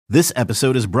This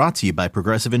episode is brought to you by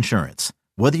Progressive Insurance.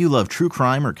 Whether you love true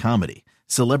crime or comedy,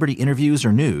 celebrity interviews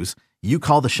or news, you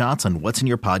call the shots on what's in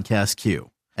your podcast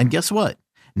queue. And guess what?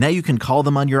 Now you can call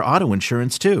them on your auto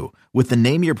insurance too with the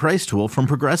Name Your Price tool from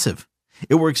Progressive.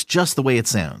 It works just the way it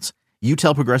sounds. You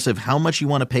tell Progressive how much you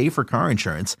want to pay for car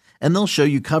insurance, and they'll show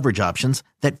you coverage options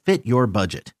that fit your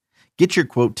budget. Get your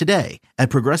quote today at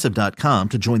Progressive.com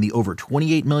to join the over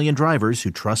 28 million drivers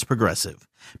who trust Progressive.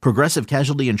 Progressive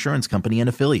Casualty Insurance Company and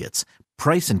Affiliates.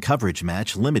 Price and coverage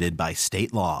match limited by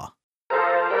state law.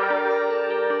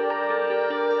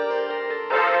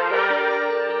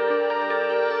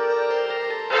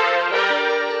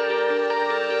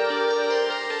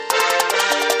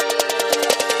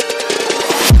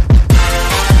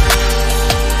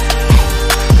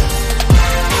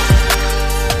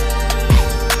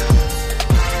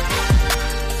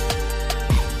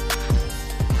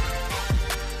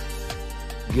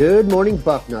 Good morning,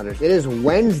 Bucknutters. It is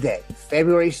Wednesday,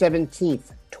 February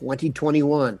 17th,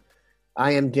 2021.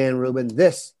 I am Dan Rubin.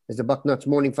 This is the Bucknuts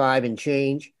Morning Five and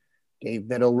Change. Dave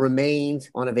Biddle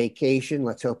remains on a vacation.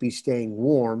 Let's hope he's staying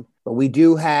warm. But we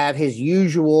do have his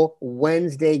usual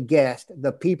Wednesday guest.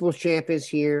 The People's Champ is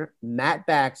here, Matt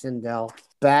Baxendale.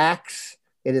 Bax,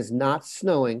 it is not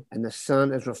snowing, and the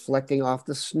sun is reflecting off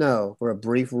the snow for a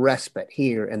brief respite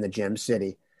here in the Gem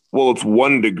City. Well, it's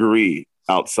 1 degree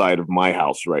outside of my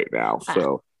house right now,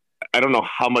 so I don't know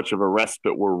how much of a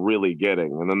respite we're really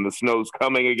getting. And then the snow's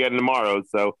coming again tomorrow.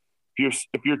 So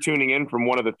if you're tuning in from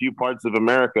one of the few parts of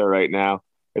America right now,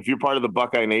 if you're part of the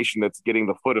Buckeye Nation that's getting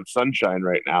the foot of sunshine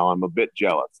right now, I'm a bit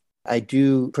jealous. I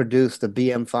do produce the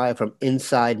BM5 from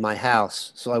inside my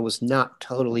house, so I was not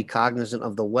totally cognizant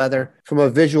of the weather. From a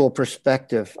visual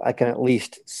perspective, I can at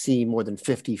least see more than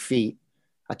 50 feet.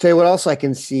 I'll tell you what else I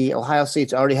can see. Ohio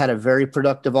State's already had a very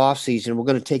productive offseason. We're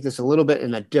going to take this a little bit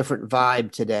in a different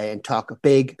vibe today and talk a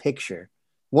big picture.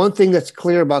 One thing that's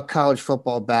clear about college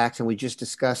football backs, and we just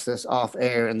discussed this off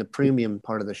air in the premium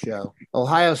part of the show,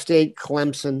 Ohio State,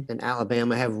 Clemson, and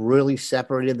Alabama have really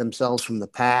separated themselves from the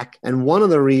pack. And one of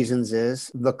the reasons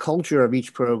is the culture of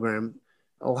each program.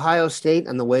 Ohio State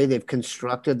and the way they've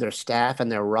constructed their staff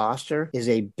and their roster is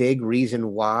a big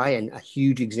reason why, and a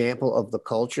huge example of the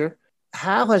culture.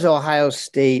 How has Ohio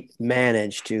State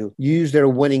managed to use their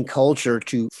winning culture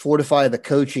to fortify the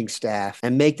coaching staff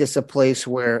and make this a place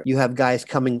where you have guys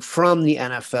coming from the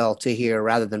NFL to here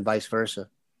rather than vice versa?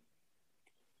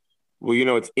 Well,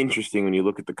 it's interesting when you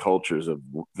look at the cultures of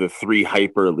the three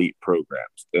hyper elite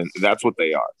programs, and that's what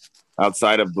they are.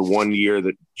 Outside of the 1 year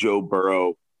that Joe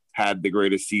Burrow had the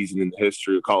greatest season in the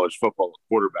history of college football at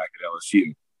quarterback at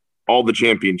LSU, all the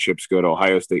championships go to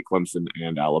Ohio State, Clemson,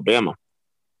 and Alabama.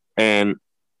 And,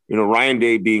 Ryan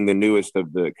Day being the newest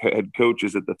of the head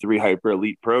coaches at the three hyper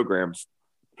elite programs,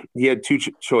 he had two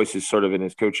choices sort of in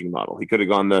his coaching model. He could have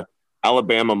gone the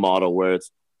Alabama model where it's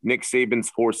Nick Saban's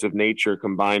force of nature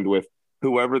combined with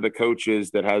whoever the coach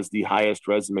is that has the highest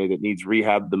resume that needs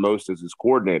rehab the most as his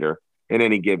coordinator in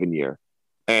any given year.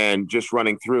 And just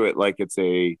running through it like it's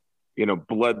a,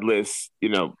 bloodless,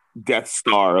 Death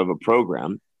Star of a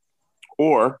program.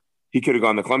 Or he could have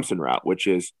gone the Clemson route, which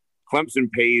is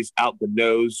Clemson pays out the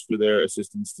nose for their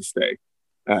assistants to stay.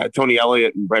 Tony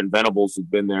Elliott and Brent Venables have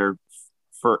been there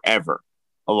forever,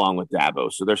 along with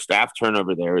Dabo. So their staff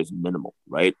turnover there is minimal,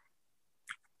 right?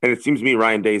 And it seems to me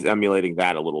Ryan Day is emulating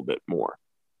that a little bit more.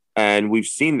 And we've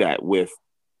seen that with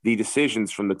the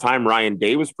decisions from the time Ryan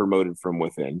Day was promoted from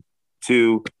within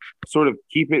to sort of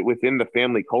keep it within the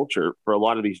family culture for a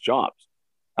lot of these jobs.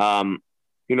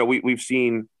 We've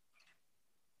seen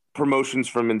promotions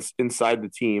from inside the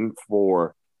team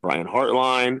for Brian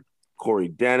Hartline, Corey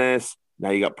Dennis. Now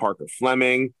you got Parker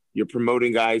Fleming. You're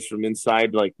promoting guys from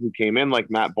inside, like who came in,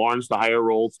 like Matt Barnes, to higher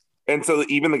roles. And so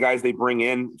even the guys they bring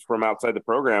in from outside the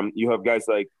program, you have guys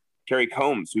like Kerry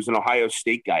Combs, who's an Ohio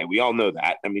State guy. We all know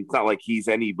that. I mean, it's not like he's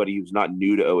anybody who's not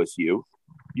new to OSU.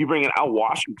 You bring in Al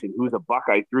Washington, who's a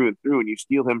Buckeye through and through, and you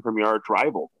steal him from your arch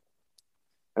rival.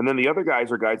 And then the other guys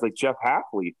are guys like Jeff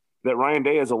Hafley that Ryan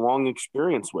Day has a long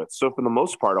experience with. So for the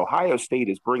most part, Ohio State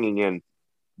is bringing in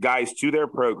guys to their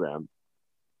program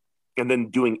and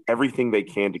then doing everything they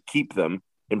can to keep them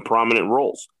in prominent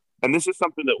roles. And this is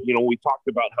something that, we talked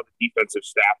about how the defensive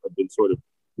staff have been sort of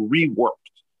reworked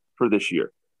for this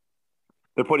year.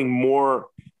 They're putting more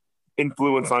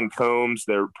influence on Combs.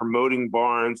 They're promoting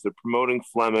Barnes. They're promoting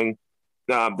Fleming.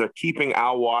 They're keeping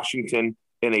Al Washington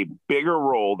in a bigger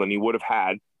role than he would have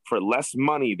had for less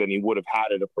money than he would have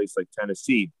had at a place like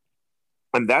Tennessee.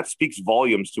 And that speaks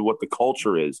volumes to what the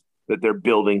culture is that they're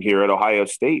building here at Ohio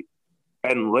State.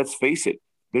 And let's face it,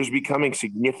 there's becoming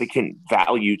significant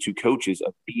value to coaches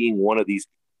of being one of these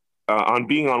on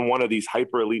being on one of these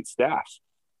hyper elite staffs.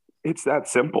 It's that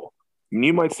simple. I mean,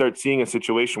 you might start seeing a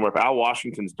situation where if Al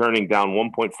Washington's turning down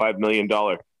 $1.5 million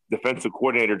defensive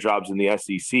coordinator jobs in the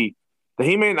SEC, that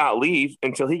he may not leave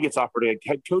until he gets offered a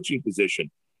head coaching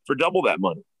position for double that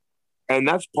money. And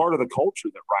that's part of the culture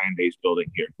that Ryan Day is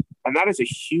building here. And that is a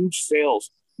huge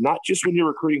sales, not just when you're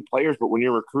recruiting players, but when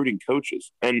you're recruiting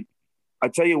coaches. And I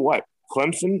tell you what,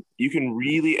 Clemson, you can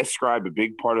really ascribe a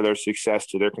big part of their success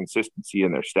to their consistency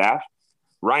and their staff.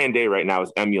 Ryan Day right now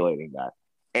is emulating that.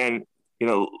 And, you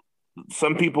know,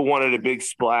 some people wanted a big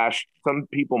splash. Some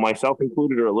people, myself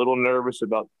included, are a little nervous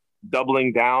about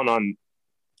doubling down on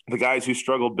the guys who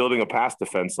struggled building a pass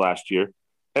defense last year.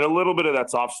 And a little bit of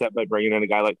that's offset by bringing in a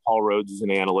guy like Paul Rhodes as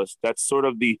an analyst. That's sort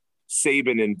of the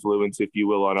Saban influence, if you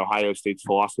will, on Ohio State's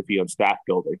philosophy on staff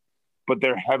building. But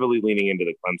they're heavily leaning into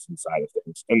the Clemson side of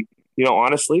things. And, you know,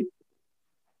 honestly,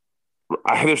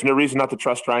 there's no reason not to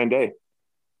trust Ryan Day.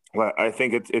 I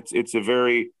think it's a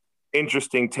very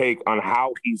interesting take on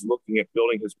how he's looking at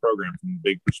building his program from a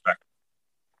big perspective.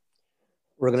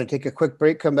 We're going to take a quick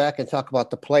break, come back, and talk about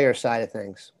the player side of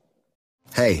things.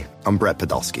 Hey, I'm Brett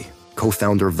Podolsky,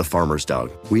 co-founder of The Farmer's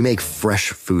Dog. We make fresh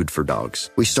food for dogs.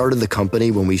 We started the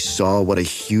company when we saw what a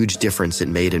huge difference it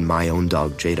made in my own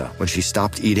dog, Jada, when she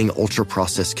stopped eating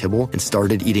ultra-processed kibble and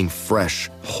started eating fresh,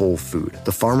 whole food.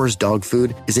 The Farmer's Dog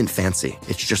food isn't fancy.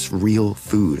 It's just real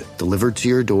food delivered to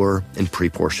your door in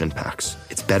pre-portioned packs.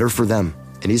 It's better for them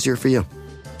and easier for you.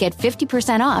 Get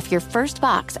 50% off your first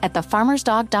box at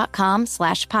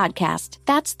thefarmersdog.com/podcast.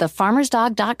 That's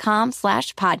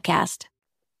thefarmersdog.com/podcast.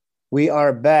 We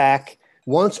are back.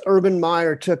 Once Urban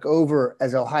Meyer took over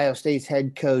as Ohio State's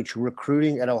head coach,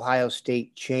 recruiting at Ohio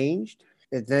State changed.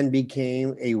 It then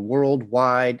became a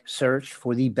worldwide search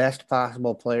for the best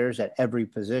possible players at every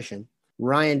position.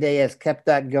 Ryan Day has kept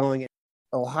that going.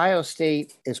 Ohio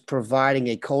State is providing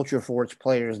a culture for its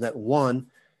players that, one,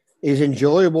 is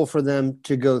enjoyable for them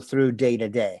to go through day to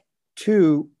day.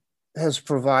 Two, has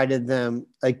provided them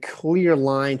a clear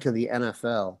line to the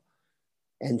NFL.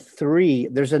 And three,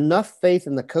 there's enough faith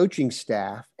in the coaching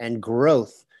staff and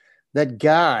growth that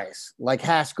guys like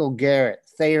Haskell Garrett,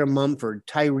 Thayer Mumford,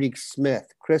 Tyreek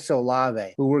Smith, Chris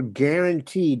Olave, who were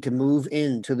guaranteed to move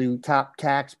into the top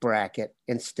tax bracket,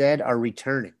 instead are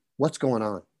returning. What's going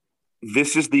on?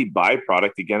 This is the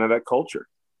byproduct, again, of that culture,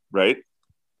 right?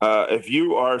 If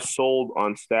you are sold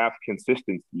on staff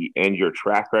consistency and your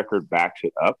track record backs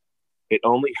it up, it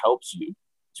only helps you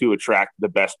to attract the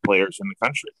best players in the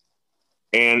country.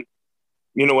 And,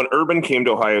 you know, when Urban came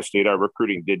to Ohio State, our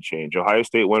recruiting did change. Ohio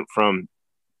State went from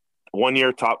 1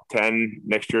 year top 10,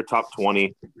 next year top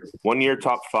 20, 1 year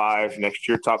top 5, next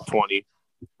year top 20.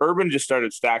 Urban just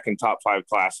started stacking top 5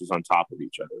 classes on top of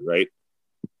each other, right?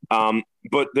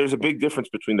 But there's a big difference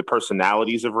between the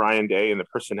personalities of Ryan Day and the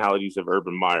personalities of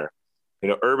Urban Meyer. You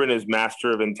know, Urban is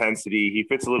master of intensity. He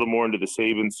fits a little more into the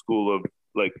Saban school of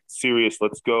like serious,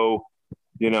 let's go,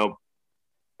 you know,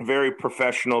 very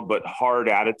professional but hard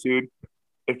attitude.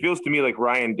 It feels to me like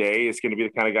Ryan Day is going to be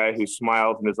the kind of guy who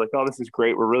smiles and is like, oh, this is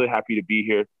great. We're really happy to be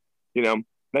here. You know,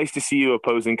 nice to see you,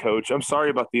 opposing coach. I'm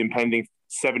sorry about the impending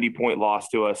 70-point loss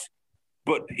to us.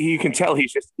 But you can tell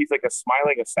he's like a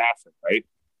smiling assassin, right?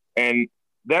 And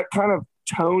that kind of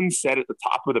tone set at the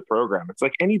top of the program. It's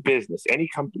like any business, any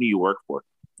company you work for,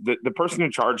 the person in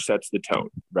charge sets the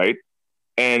tone, right?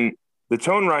 And the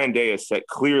tone Ryan Day has set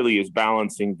clearly is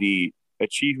balancing the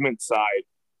achievement side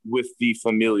with the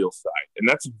familial side. And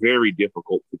that's very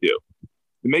difficult to do.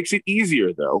 It makes it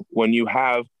easier, though, when you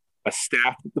have a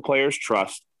staff that the players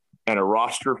trust and a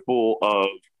roster full of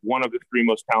one of the 3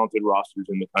 most talented rosters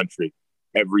in the country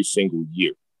every single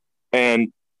year.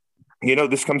 And, you know,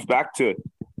 this comes back to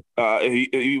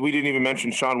we didn't even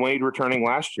mention Shaun Wade returning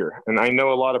last year. And I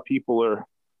know a lot of people are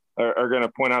going to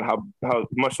point out how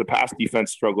much the pass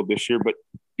defense struggled this year, but,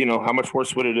 you know, how much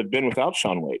worse would it have been without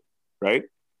Shaun Wade, right?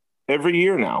 Every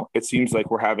year now, it seems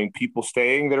like we're having people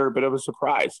staying that are a bit of a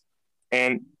surprise.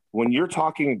 And when you're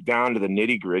talking down to the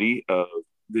nitty gritty of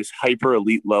this hyper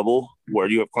elite level where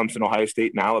you have Clemson, Ohio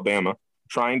State, and Alabama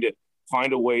trying to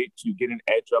find a way to get an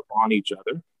edge up on each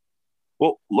other.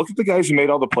 Well, look at the guys who made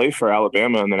all the plays for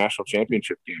Alabama in the national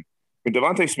championship game. I mean,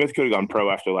 Devontae Smith could have gone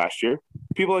pro after last year.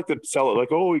 People like to sell it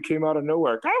like, oh, he came out of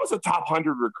nowhere. Guy was a top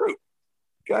 100 recruit.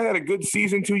 Guy had a good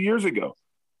season 2 years ago.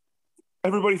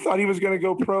 Everybody thought he was going to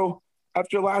go pro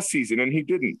after last season, and he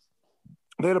didn't.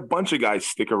 They had a bunch of guys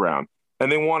stick around,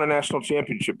 and they won a national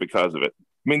championship because of it.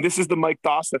 I mean, this is the Mike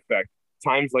Doss effect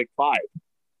times like 5,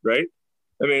 right?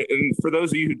 I mean, and for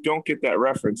those of you who don't get that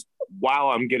reference, wow,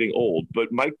 I'm getting old.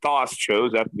 But Mike Doss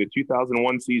chose after the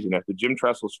 2001 season, after Jim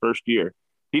Tressel's first year,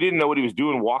 He didn't know what he was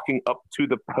doing walking up to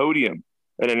the podium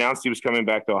and announced he was coming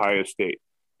back to Ohio State.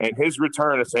 And his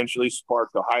return essentially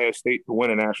sparked Ohio State to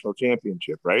win a national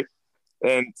championship, right?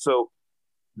 And so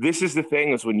this is the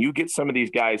thing, is when you get some of these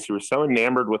guys who are so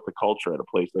enamored with the culture at a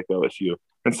place like OSU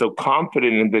and so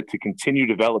confident in that to continue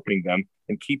developing them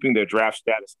and keeping their draft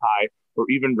status high or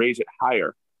even raise it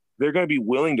higher, they're going to be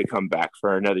willing to come back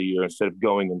for another year instead of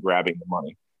going and grabbing the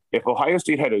money. If Ohio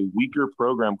State had a weaker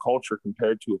program culture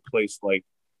compared to a place like,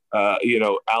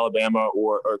 Alabama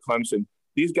or Clemson,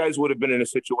 these guys would have been in a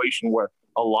situation where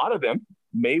a lot of them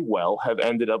may well have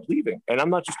ended up leaving. And I'm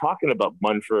not just talking about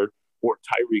Munford or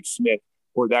Tyreek Smith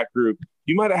or that group.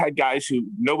 You might have had guys who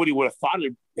nobody would have thought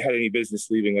had any business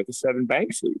leaving, like the Sevyn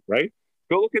Banks league, right?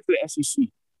 Go look at the SEC.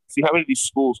 See how many of these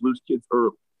schools lose kids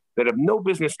early that have no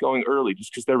business going early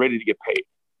just because they're ready to get paid,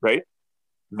 right?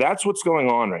 That's what's going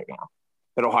on right now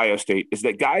at Ohio State, is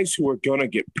that guys who are going to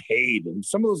get paid, and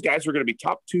some of those guys are going to be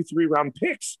top 2-3 round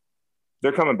picks,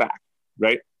 they're coming back,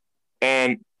 right?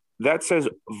 And that says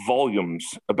volumes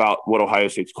about what Ohio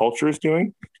State's culture is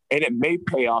doing, and it may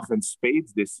pay off in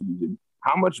spades this season.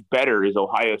 How much better is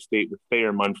Ohio State with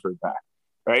Thayer Munford back,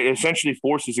 right? It essentially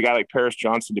forces a guy like Paris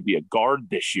Johnson to be a guard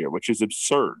this year, which is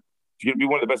absurd. He's going to be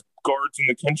one of the best guards in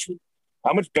the country.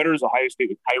 How much better is Ohio State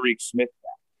with Tyreek Smith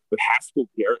back, with Haskell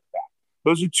Garrett back?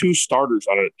 Those are two starters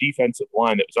on a defensive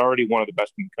line that was already one of the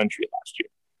best in the country last year.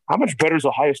 How much better is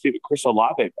Ohio State with Chris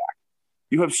Olave back?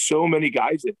 You have so many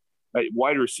guys at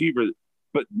wide receiver,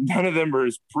 but none of them are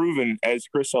as proven as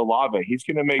Chris Olave. He's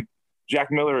going to make Jack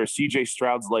Miller or C.J.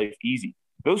 Stroud's life easy.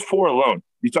 Those four alone,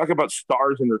 you talk about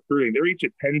stars in recruiting, they're each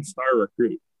a 10-star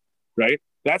recruit, right?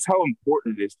 That's how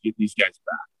important it is to get these guys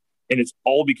back. And it's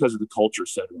all because of the culture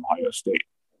set at Ohio State.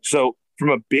 So from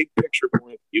a big picture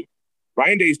point of view,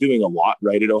 Ryan Day is doing a lot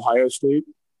right at Ohio State,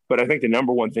 but I think the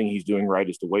number one thing he's doing right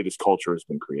is the way this culture has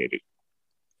been created.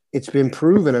 It's been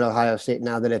proven at Ohio State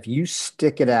now that if you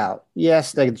stick it out,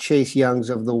 yes, the Chase Youngs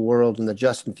of the world and the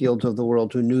Justin Fields of the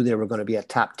world who knew they were going to be a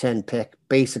top 10 pick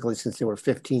basically since they were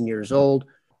 15 years old,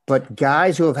 but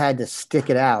guys who have had to stick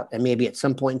it out and maybe at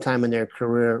some point in time in their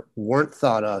career weren't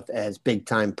thought of as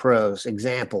big-time pros.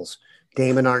 Examples,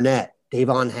 Damon Arnett,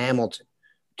 Davon Hamilton,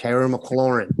 Terry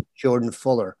McLaurin, Jordan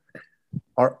Fuller,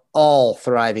 are all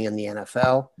thriving in the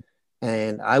NFL.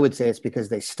 And I would say it's because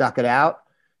they stuck it out,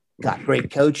 got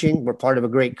great coaching, were part of a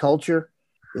great culture.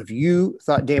 If you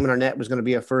thought Damon Arnett was going to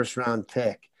be a first-round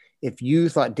pick, if you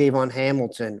thought Davon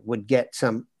Hamilton would get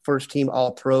some first-team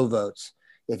All-Pro votes,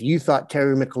 if you thought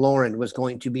Terry McLaurin was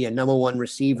going to be a number one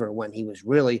receiver when he was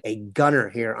really a gunner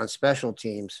here on special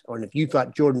teams, or if you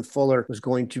thought Jordan Fuller was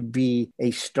going to be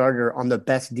a starter on the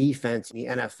best defense in the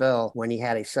NFL when he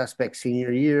had a suspect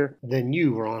senior year, then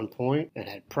you were on point and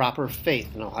had proper faith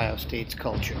in Ohio State's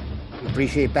culture. We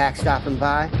appreciate back stopping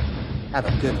by. Have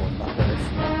a good one, Buckeyes.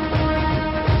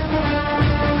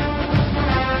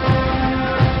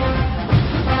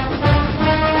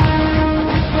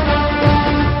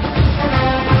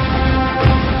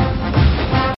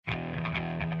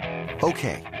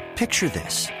 Okay, picture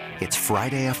this. It's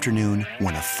Friday afternoon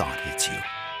when a thought hits you.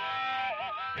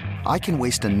 I can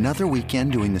waste another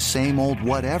weekend doing the same old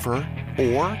whatever,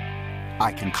 or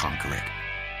I can conquer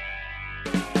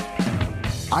it.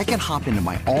 I can hop into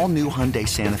my all-new Hyundai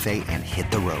Santa Fe and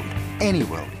hit the road. Any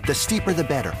road. The steeper, the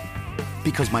better.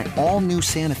 Because my all-new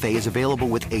Santa Fe is available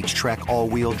with H-Track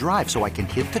all-wheel drive, so I can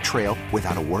hit the trail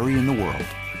without a worry in the world.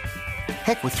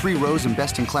 Heck, with 3 rows and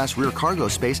best-in-class rear cargo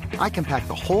space, I can pack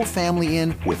the whole family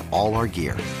in with all our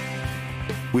gear.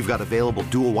 We've got available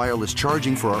dual wireless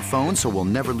charging for our phones, so we'll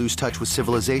never lose touch with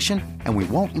civilization, and we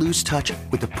won't lose touch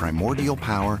with the primordial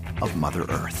power of Mother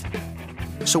Earth.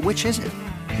 So which is it?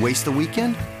 Waste the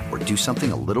weekend or do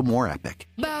something a little more epic?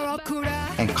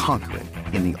 And conquer it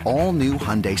in the all-new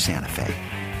Hyundai Santa Fe.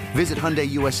 Visit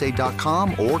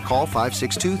HyundaiUSA.com or call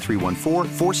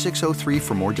 562-314-4603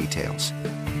 for more details.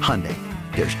 Hyundai,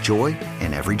 there's joy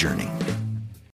in every journey.